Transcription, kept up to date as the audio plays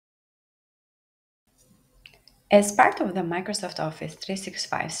As part of the Microsoft Office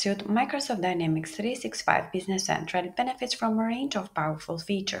 365 suite, Microsoft Dynamics 365 Business Central benefits from a range of powerful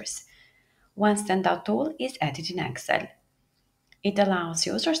features. One standout tool is Editing Excel. It allows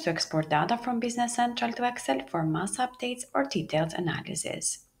users to export data from Business Central to Excel for mass updates or detailed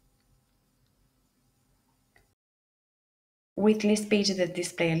analysis. With list pages that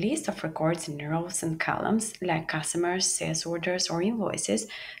display a list of records in rows and columns, like customers, sales orders, or invoices,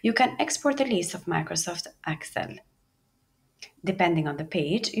 you can export a list of Microsoft Excel. Depending on the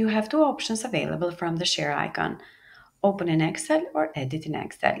page, you have two options available from the share icon: Open in Excel or Edit in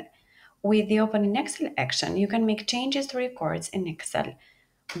Excel. With the Open in Excel action, you can make changes to records in Excel,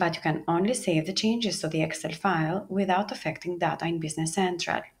 but you can only save the changes to the Excel file without affecting data in Business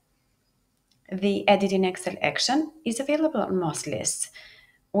Central. The Edit in Excel action is available on most lists.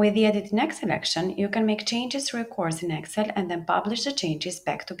 With the Edit in Excel action, you can make changes to records in Excel and then publish the changes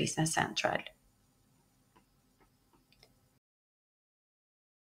back to Business Central.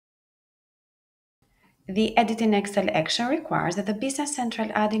 The Edit in Excel action requires that the Business Central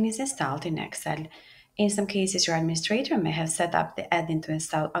add-in is installed in Excel. In some cases, your administrator may have set up the add-in to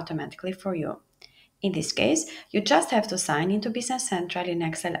install automatically for you. In this case, you just have to sign into Business Central in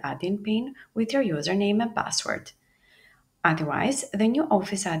Excel add-in pane with your username and password. Otherwise, the new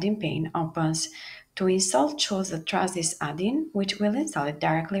Office add-in pane opens. To install, choose the Trust This add-in, which will install it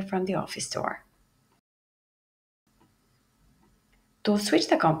directly from the Office store. To switch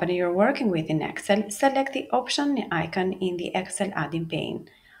the company you're working with in Excel, select the option icon in the Excel add-in pane.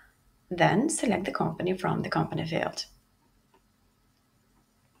 Then select the company from the company field.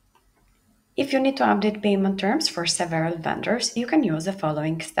 If you need to update payment terms for several vendors, you can use the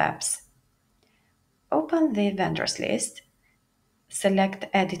following steps. Open the vendors list, select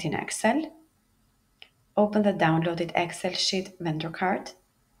Edit in Excel, open the downloaded Excel sheet vendor card,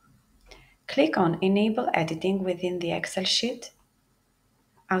 click on Enable Editing within the Excel sheet,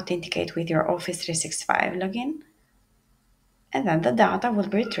 authenticate with your Office 365 login, and then the data will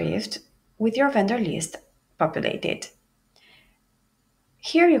be retrieved with your vendor list populated.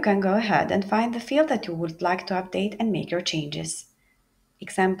 Here you can go ahead and find the field that you would like to update and make your changes.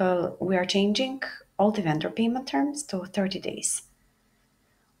 Example, we are changing all the vendor payment terms to 30 days.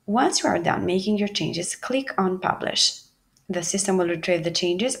 Once you are done making your changes, click on Publish. The system will retrieve the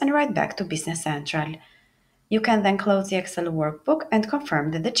changes and write back to Business Central. You can then close the Excel workbook and confirm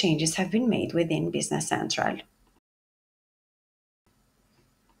that the changes have been made within Business Central.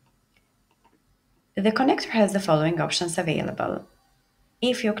 The connector has the following options available.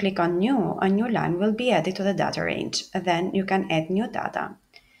 If you click on New, a new line will be added to the data range. Then you can add new data.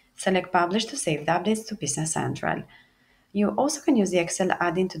 Select Publish to save the updates to Business Central. You also can use the Excel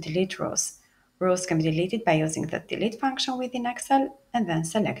add-in to delete rows. Rows can be deleted by using the Delete function within Excel and then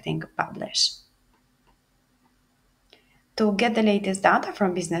selecting Publish. To get the latest data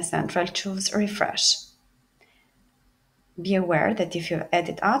from Business Central, choose Refresh. Be aware that if you've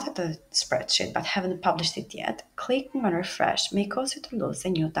added data to the spreadsheet but haven't published it yet, clicking on Refresh may cause you to lose the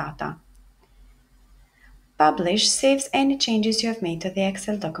new data. Publish saves any changes you have made to the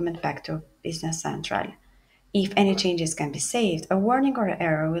Excel document back to Business Central. If any changes can be saved, a warning or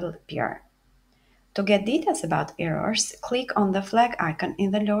error will appear. To get details about errors, click on the flag icon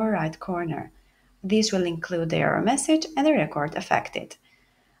in the lower right corner. This will include the error message and the record affected.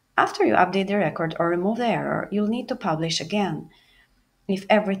 After you update the record or remove the error, you'll need to publish again. If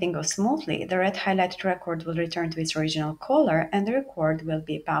everything goes smoothly, the red highlighted record will return to its original color and the record will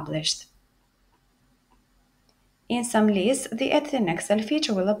be published. In some lists, the Edit in Excel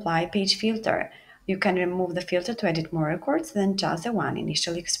feature will apply Page Filter. You can remove the filter to edit more records than just the one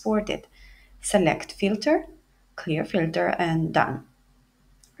initially exported. Select Filter, Clear Filter, and Done.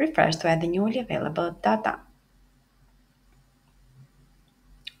 Refresh to add the newly available data.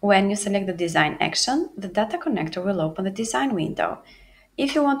 When you select the Design action, the data connector will open the Design window.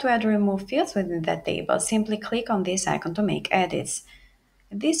 If you want to add or remove fields within that table, simply click on this icon to make edits.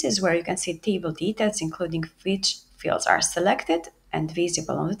 This is where you can see table details, including which fields are selected and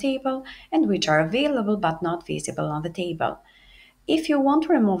visible on the table, and which are available but not visible on the table. If you want to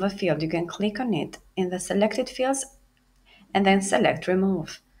remove a field, you can click on it in the selected fields and then select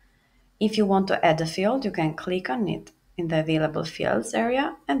Remove. If you want to add a field, you can click on it in the Available Fields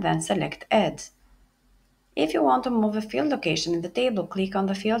area and then select Add. If you want to move a field location in the table, click on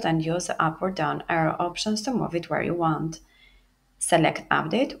the field and use the up or down arrow options to move it where you want. Select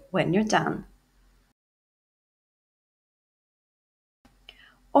Update when you're done.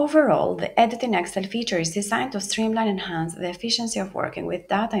 Overall, the Edit in Excel feature is designed to streamline and enhance the efficiency of working with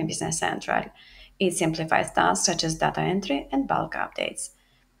data in Business Central. It simplifies tasks such as data entry and bulk updates.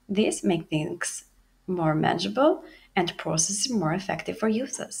 This makes things more manageable, and processes more effective for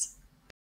users.